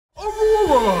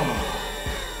Cruella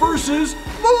versus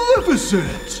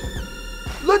Maleficent.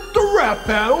 Let the rap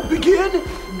battle begin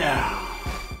now.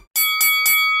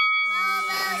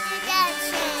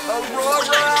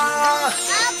 Aurora!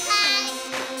 Okay.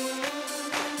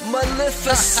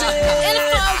 Maleficent! In a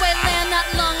faraway land not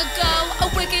long ago, a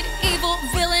wicked, evil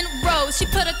villain rose. She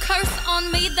put a curse on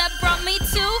me that brought me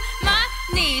to my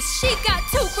knees. She got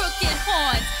two crooked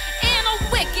horns and a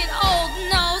wicked old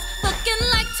nose, looking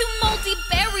like two moldy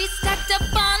berries stacked up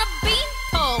on a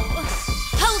beanpole.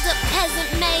 Hold up,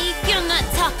 peasant maid, you're not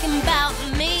talking about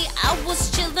me. I was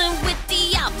chilling with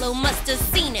Diablo, must have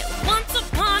seen it once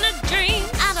upon a dream.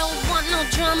 I don't want no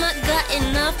drama, got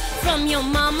enough from your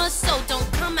mama, so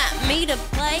don't come at me to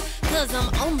play, cause I'm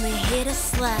only here to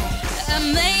slay. I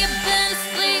may have been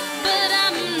asleep, but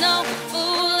I'm no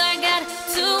fool. I got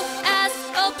two eyes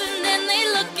open and they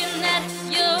looking at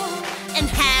you. And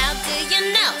how do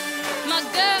you know? My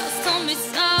girls told me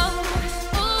so.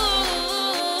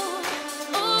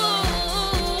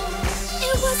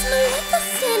 It was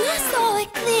Maleficent, I saw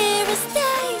it clear as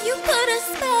day. You put a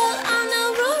spell on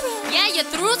Aurora. Yeah, you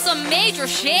threw some major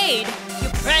shade. You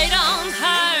preyed on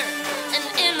her, an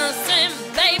innocent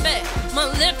baby,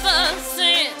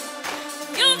 Maleficent.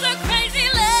 You're the crazy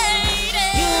lady.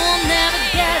 You'll never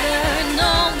get her,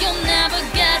 no, you'll never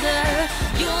get her.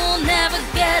 You'll never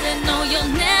get her, no,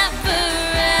 you'll never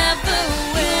ever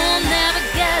will. You'll never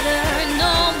get her,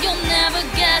 no, you'll never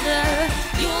get her.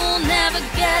 You'll never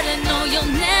get her, no,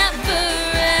 you'll never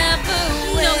ever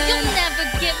will. No, you'll never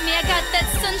get me, I got that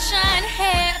sunshine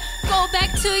hair. Go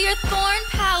back to your thorn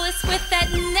palace with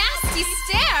that nasty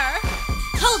stare.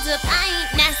 Hold up, I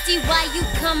ain't nasty, why you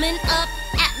coming up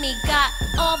at me? Got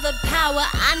all the power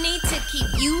I need to keep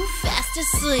you fast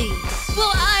asleep.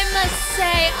 Well, I must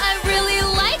say, I really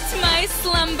liked my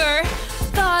slumber.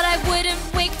 Thought I wouldn't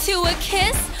wake to a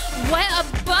kiss, what a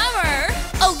bummer.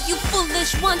 Oh, you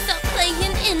foolish one, stop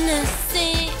playing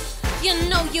innocent. You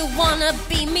know you wanna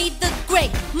be me, the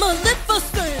great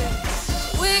Maleficent.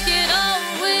 Wicked old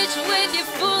witch with your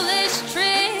foolish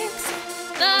tricks.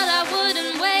 Thought I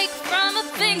wouldn't wake from a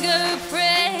finger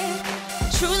prick.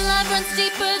 True love runs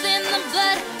deeper than the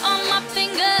blood on my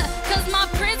finger, cause my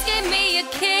prince gave me a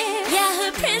kiss.